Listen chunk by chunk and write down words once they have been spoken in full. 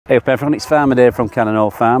Hey up everyone, it's Farmer Dave from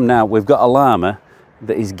Cannon Farm. Now we've got a llama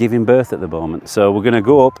that is giving birth at the moment, so we're going to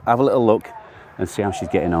go up, have a little look and see how she's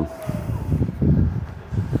getting on.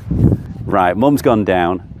 Right, mum's gone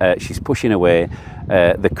down, she's pushing away,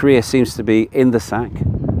 the cria seems to be in the sack.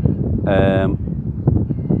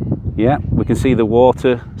 Yeah, we can see the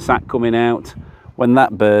water sack coming out. When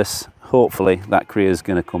that bursts, hopefully that cria is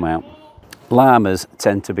going to come out. Llamas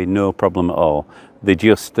tend to be no problem at all. They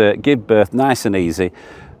just give birth nice and easy.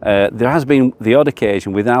 There has been the odd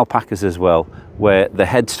occasion with alpacas as well where the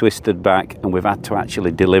head's twisted back and we've had to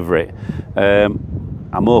actually deliver it.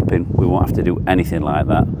 I'm hoping we won't have to do anything like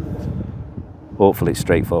that. Hopefully it's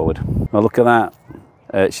straightforward. Well, look at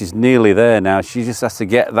that. She's nearly there now. She just has to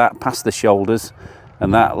get that past the shoulders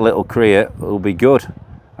and that little cria will be good.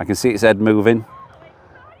 I can see its head moving.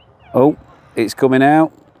 Oh, it's coming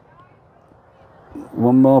out.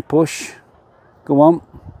 One more push. Go on.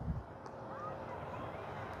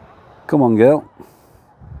 Come on, girl.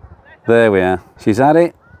 There we are. She's had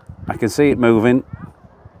it. I can see it moving.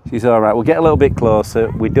 She's all right. We'll get a little bit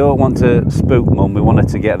closer. We don't want to spook mum. We want her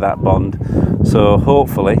to get that bond. So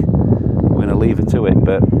hopefully we're going to leave her to it.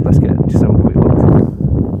 But let's just have a quick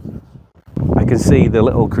look. I can see the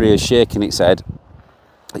little cria shaking its head.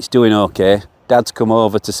 It's doing okay. Dad's come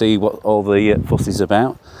over to see what all the fuss is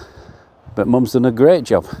about. But mum's done a great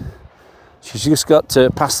job. She's just got to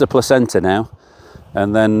pass the placenta now.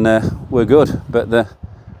 And then we're good. But I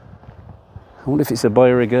wonder if it's a boy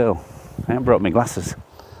or a girl. I haven't brought my glasses.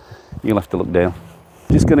 You'll have to look down.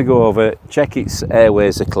 Just going to go over, check its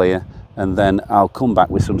airways are clear, and then I'll come back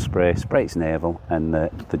with some spray, spray its navel, and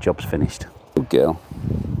the job's finished. Good girl.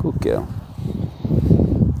 Good girl.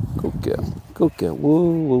 Good girl. Good girl. Whoa,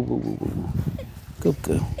 whoa, whoa, whoa, whoa. Good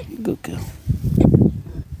girl. Good girl.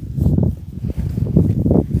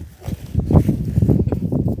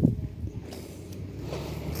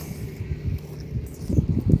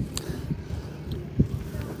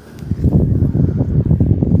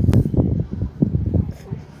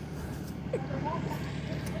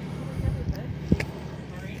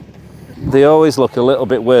 They always look a little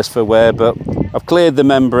bit worse for wear, but I've cleared the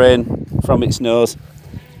membrane from its nose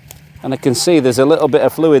and I can see there's a little bit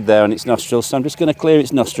of fluid there in its nostrils, so I'm just going to clear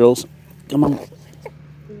its nostrils. Come on.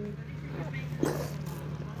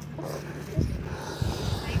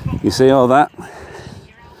 You see all that?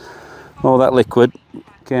 All that liquid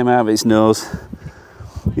came out of its nose.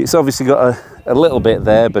 It's obviously got a little bit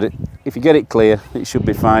there, but if you get it clear, it should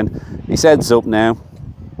be fine. Its head's up now.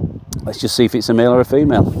 Let's just see if it's a male or a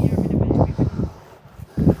female.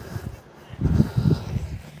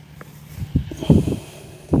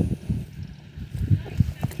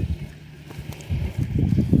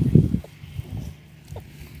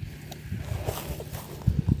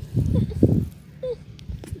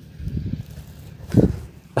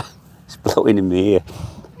 Blowing in my ear.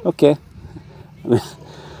 Okay.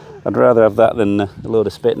 I'd rather have that than a load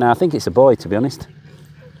of spit. Now I think it's a boy, to be honest.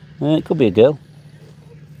 It could be a girl.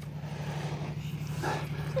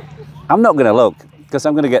 I'm not going to look because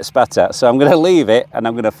I'm going to get spat at, so I'm going to leave it and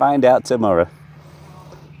I'm going to find out tomorrow.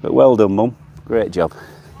 But well done, Mum. Great job.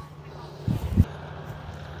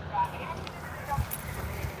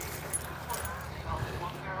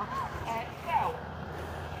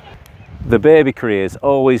 The baby crias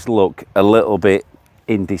always look a little bit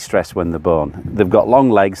in distress when they're born. They've got long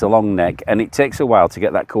legs, a long neck, and it takes a while to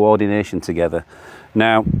get that coordination together.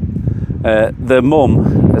 Now, the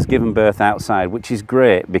mum has given birth outside, which is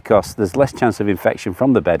great because there's less chance of infection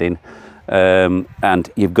from the bedding, and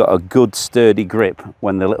you've got a good sturdy grip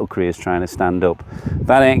when the little cria is trying to stand up.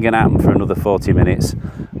 That ain't going to happen for another 40 minutes,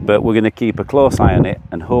 but we're going to keep a close eye on it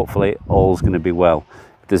and hopefully all's going to be well.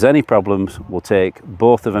 If there's any problems, we'll take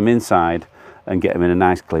both of them inside and get them in a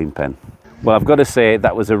nice clean pen. Well, I've got to say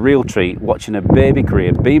that was a real treat watching a baby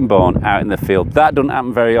cria being born out in the field. That doesn't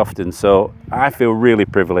happen very often, so I feel really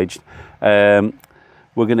privileged. We're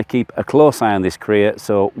going to keep a close eye on this cria,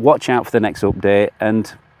 so watch out for the next update and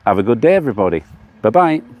have a good day, everybody.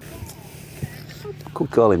 Bye-bye. Could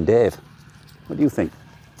call him Dave. What do you think?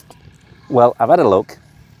 Well, I've had a look.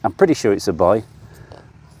 I'm pretty sure it's a boy.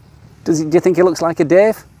 Do you think he looks like a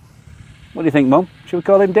Dave? What do you think, Mum? Should we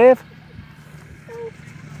call him Dave?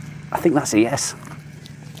 I think that's a yes.